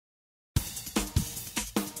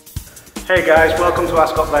Hey guys, welcome to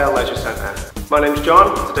ASCOT VALE Leisure Centre. My name's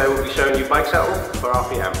John. Today we'll be showing you bike settle for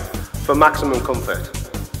RPM for maximum comfort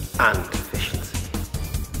and efficiency.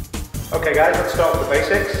 Okay guys, let's start with the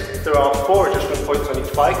basics. There are 4 adjustment points on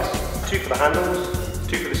each bike, 2 for the handles,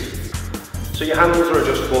 2 for the seats. So your handles are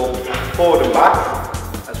adjustable forward and back,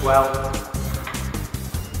 as well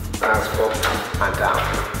as up and down.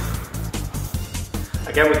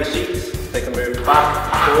 Again with the seats, they can move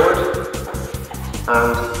back, forward,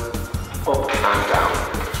 and up and down.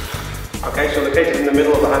 Okay, so located in the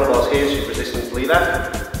middle of the handlebars here is your resistance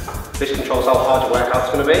lever. This controls how hard your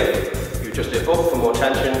workout's going to be. You adjust it up for more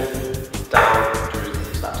tension, down to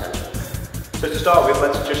reduce that tension. So to start with,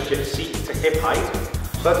 let's adjust your seat to hip height.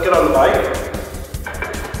 So let's get on the bike.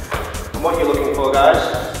 And what you're looking for, guys,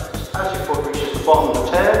 as your foot reaches the bottom of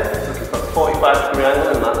the turn, looking for a 45-degree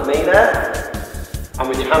angle in that knee there. And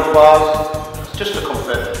with your handlebars, just for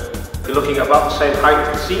comfort, you're looking at about the same height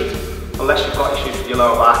as the seat, unless you've got issues with your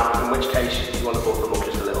lower back, in which case you want to bump them up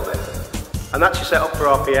just a little bit. And that's your setup for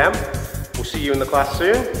RPM. We'll see you in the class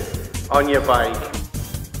soon, on your bike.